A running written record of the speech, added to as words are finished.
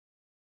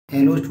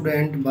Hello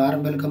student,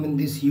 warm welcome in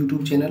this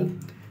YouTube channel.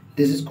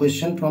 This is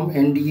question from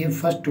NDA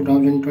 1st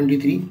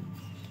 2023.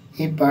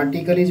 A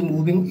particle is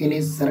moving in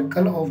a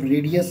circle of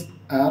radius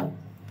r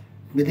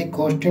with a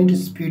constant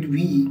speed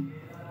v.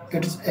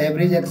 Its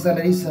average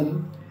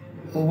acceleration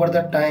over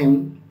the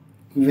time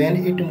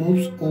when it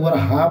moves over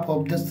half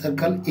of the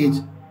circle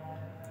is.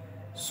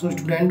 So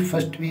student,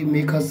 first we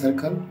make a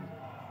circle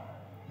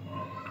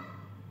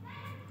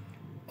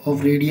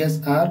of radius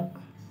r,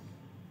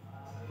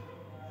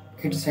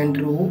 its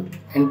center O,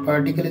 and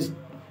particle is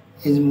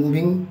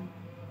moving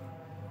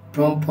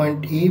from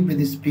point A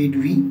with speed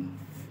v.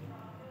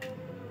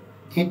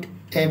 It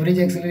average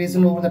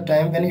acceleration over the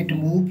time when it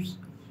moves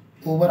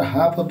over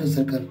half of the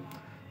circle.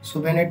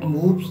 So when it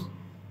moves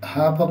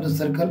half of the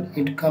circle,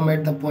 it come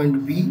at the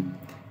point B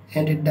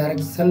and its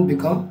direction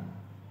become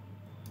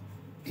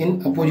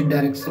in opposite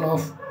direction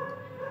of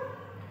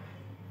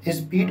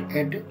speed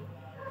at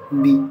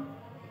B.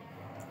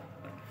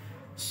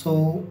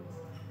 So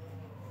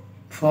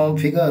from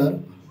figure,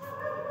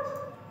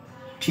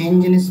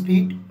 change in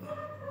speed,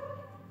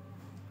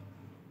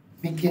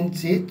 we can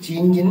say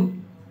change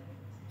in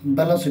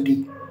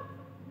velocity,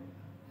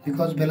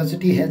 because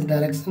velocity has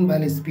direction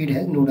while speed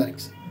has no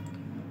direction.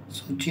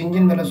 So change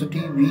in velocity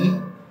v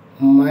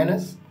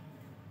minus,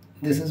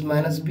 this is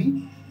minus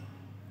b,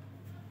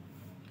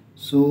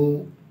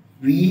 so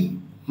v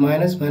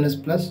minus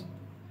plus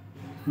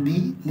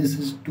b, this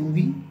is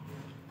 2v,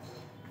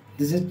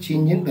 this is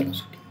change in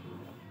velocity.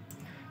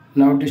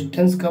 Now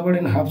distance covered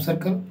in half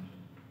circle,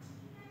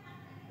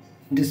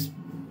 distance,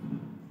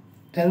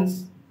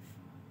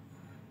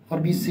 or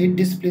we say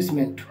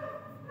displacement,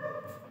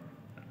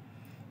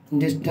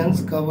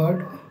 distance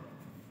covered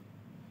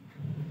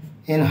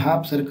in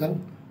half circle,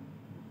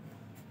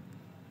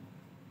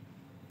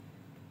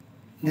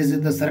 this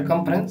is the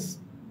circumference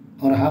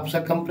or half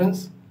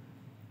circumference,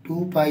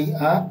 2 pi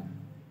r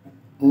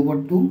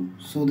over 2,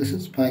 so this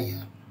is pi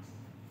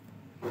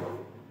r.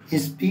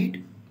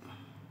 Speed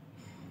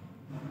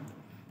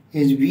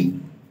is v,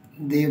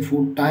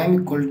 therefore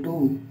time equal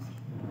to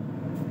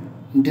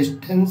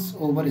distance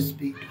over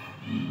speed,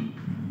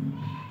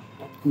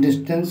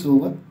 distance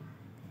over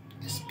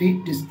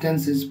speed,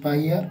 distance is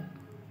pi r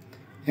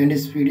and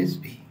speed is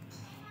v.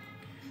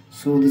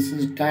 So this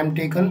is time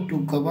taken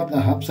to cover the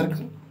half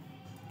circle.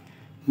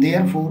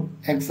 Therefore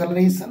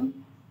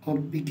acceleration, or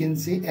we can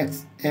say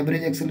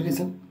average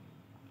acceleration,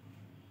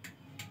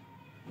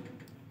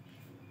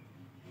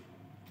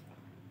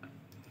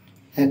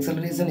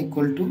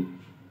 equal to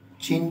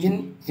change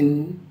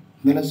in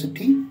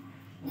velocity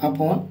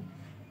upon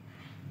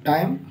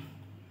time.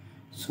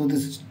 So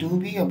this is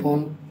 2b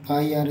upon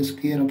pi r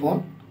square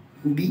upon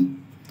b.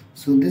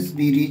 So this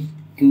we reach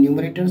in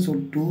numerator, so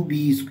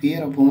 2b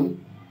square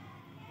upon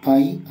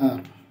pi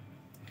r.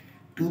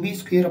 2b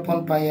square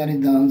upon pi r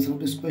is the answer of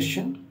this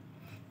question,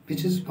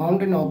 which is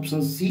found in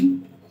option C.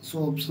 So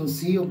option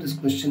C of this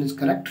question is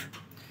correct.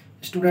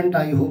 Student,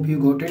 I hope you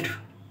got it.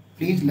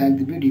 Please like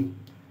the video,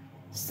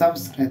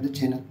 subscribe the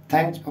channel.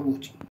 Thanks for watching.